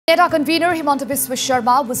NEDA convener Himanta Biswa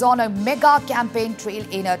Sarma was on a mega campaign trail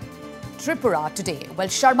in Tripura today. Well,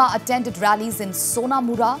 Sarma attended rallies in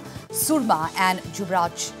Sonamura, Surma and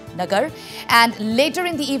Jubaraj Nagar, and later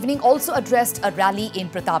in the evening also addressed a rally in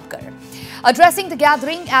Pratapgarh. Addressing the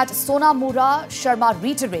gathering at Sonamura, Sarma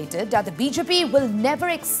reiterated that the BJP will never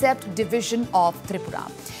accept division of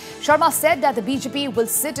Tripura. Sarma said that the BJP will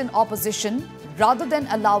sit in opposition rather than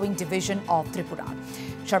allowing division of Tripura.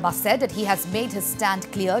 Sarma said that he has made his stand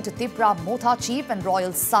clear to Tipra Motha chief and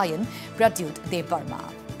Royal Scion Pradyot Debbarma.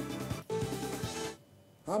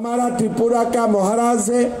 हमारा त्रिपुरा का महाराज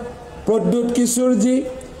है प्रद्युत किशोर जी,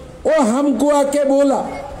 वो हमको आके बोला,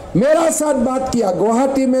 मेरा साथ बात किया,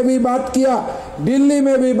 गुवाहाटी में भी बात किया, दिल्ली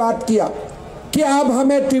में भी बात किया कि आप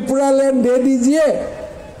हमें त्रिपुरा लैंड दे दीजिए,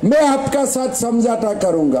 मैं आपका साथ समझौता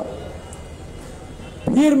करूंगा।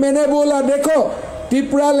 फिर मैंने बोला, देखो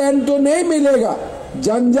त्रिपुरा लैंड तो नहीं मिलेगा,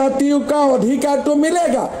 जनजातियों का अधिकार तो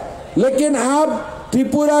मिलेगा, लेकिन आप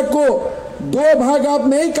त्रिपुरा को दो भाग आप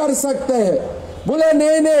नहीं कर सकते हैं। बोले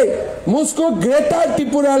नहीं, मुझको ग्रेटर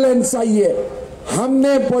त्रिपुरा लैंड चाहिए।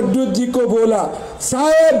 हमने प्रद्युत जी को बोला,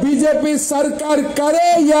 चाहे बीजेपी सरकार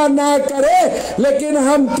करे या ना करे, लेकिन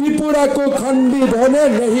हम त्रिपुरा को खंडित होने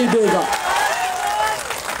नहीं देगा।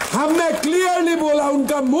 हमने क्लियरली बोला,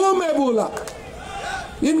 उनका मुंह में बोला,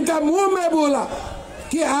 इनका मुंह में बोला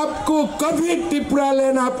कि आपको कभी त्रिपुरा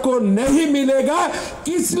लैंड आपको नहीं मिलेगा।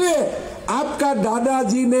 इसलिए आपका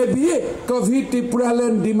दादाजी ने भी कभी त्रिपुरा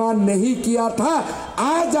लैंड डिमांड नहीं किया था।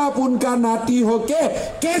 आज आप उनका नाती होके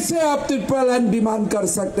कैसे आप त्रिपुरा लैंड डिमांड कर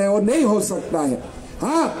सकते हैं? वो नहीं हो सकता है।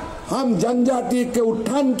 हाँ, हम जनजाति के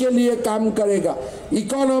उत्थान के लिए काम करेगा,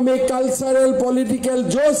 इकोनॉमिक, कल्चरल, पॉलिटिकल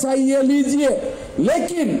जो चाहिए लीजिए,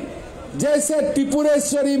 लेकिन जैसे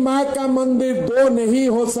त्रिपुरेश्वरी माँ का मंदिर दो नहीं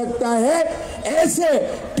हो सकता है, ऐसे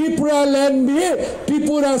त्रिपुरा लैंड भी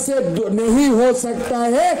त्रिपुरा से नहीं हो सकता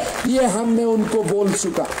है। ये हमने उनको बोल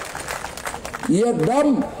चुका। ये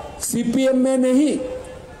दम सीपीएम में नहीं,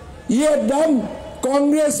 ये दम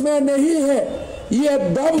कांग्रेस में नहीं है, ये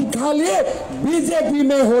दम खाली बीजेपी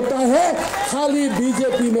में होता है, खाली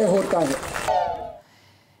बीजेपी में होता है।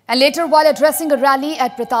 And later, while addressing a rally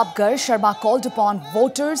at Pratapgarh, Sarma called upon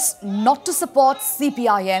voters not to support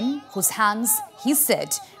CPIM, whose hands, he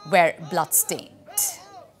said, were blood-stained.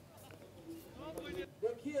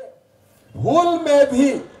 भूल में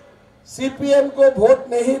भी सीपीएम को वोट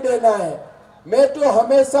नहीं देना है। मैं तो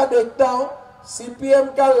हमेशा देखता हूँ सीपीएम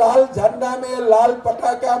का लाल झंडा में, लाल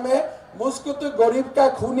पताका में मुझको तो गरीब का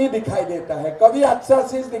खून ही दिखाई देता है, कभी अच्छा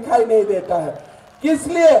चीज दिखाई नहीं देता है।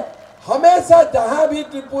 इसलिए हमेशा जहां भी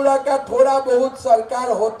त्रिपुरा का थोड़ा बहुत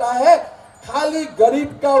सरकार होता है, खाली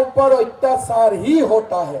गरीब का ऊपर अत्याचार ही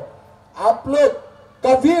होता है। आप लोग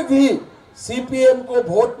कभी भी सीपीएम को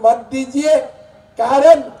वोट मत दीजिए,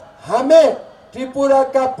 कारण हमें त्रिपुरा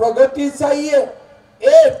का प्रगति चाहिए,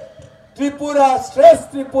 एक त्रिपुरा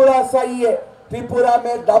श्रेष्ठ त्रिपुरा चाहिए, त्रिपुरा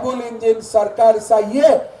में डबल इंजन सरकार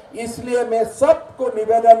चाहिए। इसलिए मैं सबको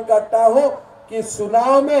निवेदन करता हूं कि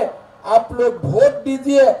चुनाव में आप लोग वोट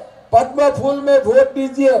दीजिए, पद्म फूल में वोट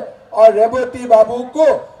दीजिए और रेवती बाबू को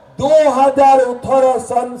 2018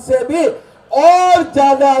 सन से भी और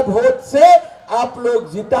ज्यादा वोट से आप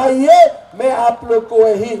लोग जिताइए। मैं आप लोग को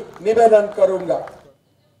यही निवेदन करूंगा।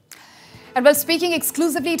 And while speaking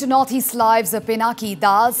exclusively to Northeast Live's Pinaki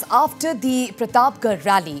Das after the Pratapgarh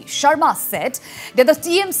rally, Sarma said that the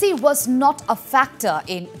TMC was not a factor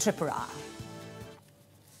in Tripura.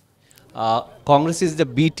 Congress is the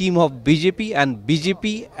B team of BJP, and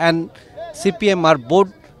BJP and CPM are both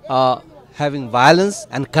having violence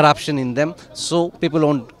and corruption in them, so people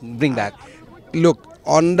won't bring back. Look,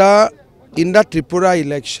 in the Tripura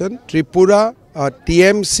election, Tripura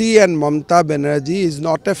TMC and Mamata Banerjee is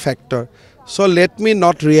not a factor. So let me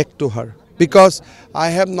not react to her, because I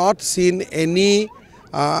have not seen any,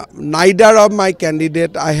 neither of my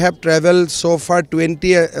candidate. I have travelled so far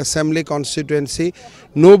 20 assembly constituency.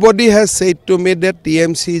 Nobody has said to me that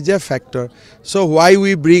TMC is a factor. So why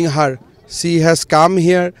we bring her? She has come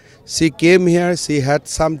here, she came here, she had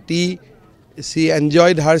some tea, she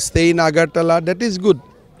enjoyed her stay in Agartala. That is good.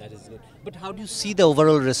 That is good. But how do you see the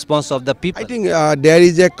overall response of the people? I think there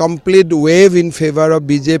is a complete wave in favor of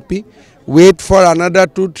BJP. Wait for another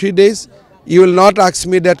 2-3 days. You will not ask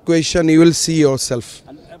me that question, you will see yourself.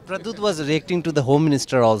 Pradyot was reacting to the Home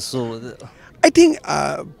Minister also. I think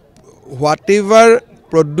whatever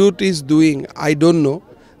Pradyot is doing, I don't know,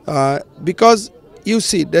 because you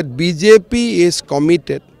see that BJP is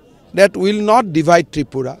committed that will not divide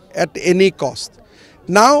Tripura at any cost.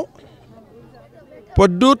 Now,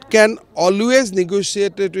 Pradyot can always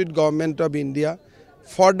negotiate it with Government of India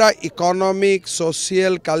for the economic,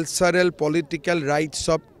 social, cultural, political rights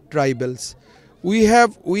of tribals. We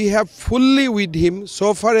have fully with him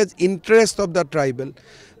so far as interest of the tribal.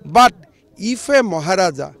 But if a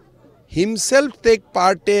Maharaja himself take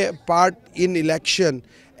part in election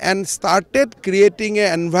and started creating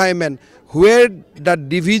an environment where the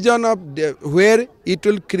division of where it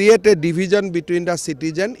will create a division between the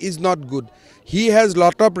citizen is not good. He has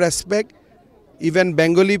lot of respect. Even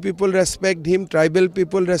Bengali people respect him, tribal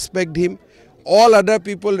people respect him, all other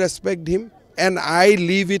people respect him, and I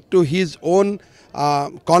leave it to his own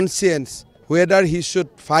conscience whether he should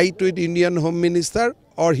fight with Indian Home Minister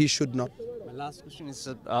or he should not. My last question is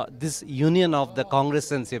this union of the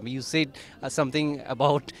Congress and CPM. You said something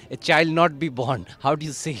about a child not be born. How do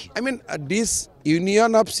you say? I mean, this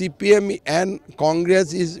union of CPM and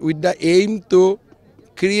Congress is with the aim to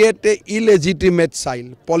create a illegitimate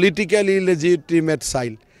style, political illegitimate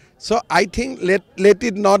style. So I think let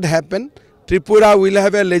it not happen. Tripura will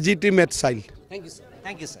have a legitimate style. Thank you, sir.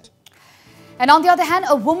 Thank you, sir. And on the other hand,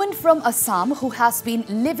 a woman from Assam who has been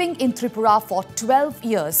living in Tripura for 12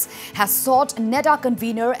 years has sought NEDA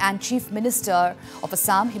convener and Chief Minister of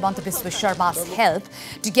Assam, Himanta Biswa Sarma's help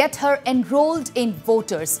to get her enrolled in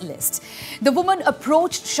voters list. The woman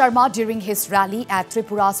approached Sarma during his rally at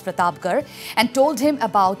Tripura's Pratapgarh and told him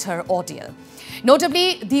about her ordeal.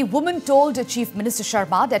 Notably, the woman told Chief Minister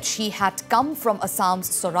Sarma that she had come from Assam's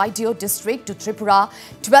Soraidio district to Tripura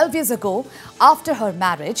 12 years ago after her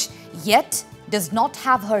marriage, yet does not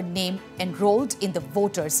have her name enrolled in the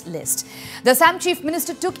voters list. The Assam Chief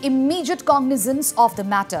Minister took immediate cognizance of the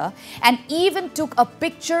matter and even took a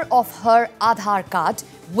picture of her Aadhaar card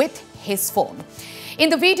with his phone. In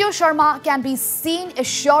the video, Sarma can be seen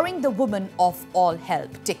assuring the woman of all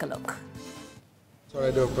help. Take a look.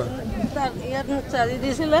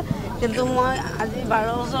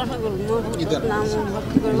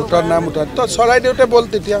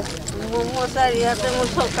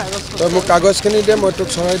 মোৰ কাগজখিনি দে মই তোক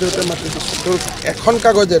চৰাই দিওঁতে মাতি দিছোঁ তোৰ এখন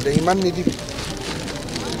কাগজে দে ইমান নিদিবি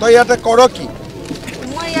তই ইয়াতে কৰ কি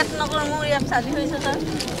মই ইয়াত নকৰ মোৰ ইয়াত শাদি হৈছে স্যাৰ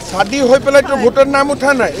শাদি হৈ পেলাই তোৰ ভোটৰ নাম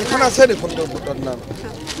উঠা নাই এখন আছে দেখোন তোৰ ভোটৰ নাম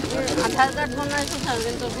আধাৰ কাৰ্ড বনাইছো স্যাৰ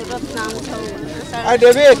কিন্তু ভোটৰ নাম উঠাব স্যাৰ আই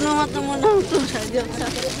ডেভিড মোৰ নাম উঠাই দিয়ক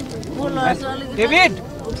স্যাৰ মোৰ ল'ৰা ছোৱালী ডেভিড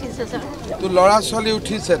উঠিছে স্যাৰ তোৰ ল'ৰা ছোৱালী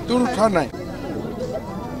উঠিছে তোৰ উঠা নাই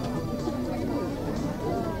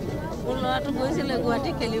ল'ৰাটো গৈছিলে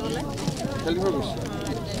গুৱাহাটী খেলিবলৈ খেলিব গৈছে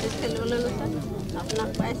খেলিবলৈ গৈছে আপোনাক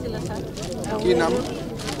পাইছিলে স্যাৰ কি নাম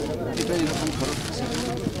এটা ইনফৰ্ম কৰক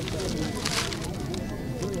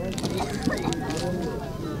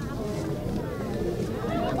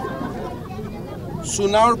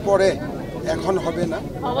চুনাওৰ পৰে এখন হবে না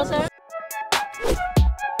হ'ব স্যাৰ